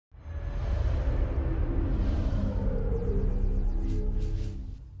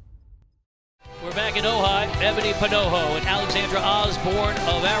We're back in Ojai. Ebony Panoho and Alexandra Osborne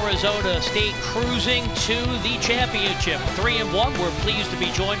of Arizona State cruising to the championship. 3-1. We're pleased to be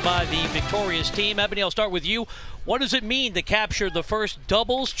joined by the victorious team. Ebony, I'll start with you. What does it mean to capture the first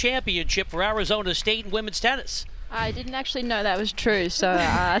doubles championship for Arizona State in women's tennis? I didn't actually know that was true, so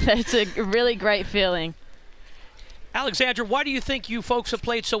that's a really great feeling. Alexandra, why do you think you folks have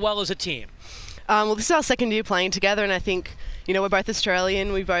played so well as a team? Well, this is our second year playing together, and I think, you know, we're both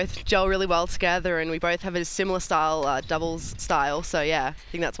Australian. We both gel really well together, and we both have a similar style, doubles style. So, yeah,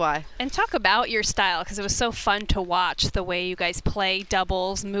 I think that's why. And talk about your style, because it was so fun to watch the way you guys play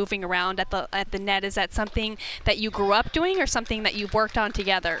doubles, moving around at the net. Is that something that you grew up doing or something that you've worked on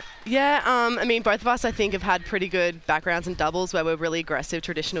together? Yeah, I mean, both of us, I think, have had pretty good backgrounds in doubles where we're really aggressive,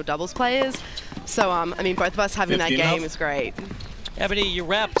 traditional doubles players. So, I mean, both of us having that game is great. Ebony, you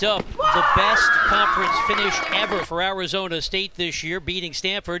wrapped up the best conference finish ever for Arizona State this year, beating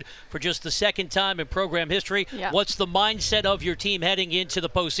Stanford for just the second time in program history. Yep. What's the mindset of your team heading into the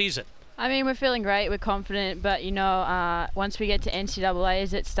postseason? I mean, we're feeling great, we're confident, but, you know, once we get to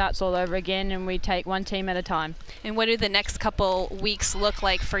NCAAs, it starts all over again, and we take one team at a time. And what do the next couple weeks look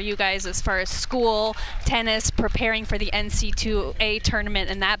like for you guys as far as school, tennis, preparing for the NC2A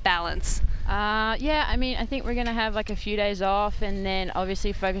tournament, and that balance? Yeah, I mean, I think we're going to have like a few days off and then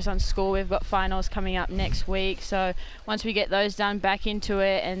obviously focus on school. We've got finals coming up next week, so once we get those done, back into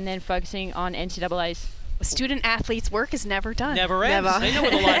it, and then focusing on NCAAs. Student athletes' work is never done. Never ends. Never. They know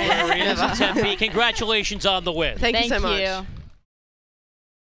where the library is in Tempe. Congratulations on the win. Thank you so much. You.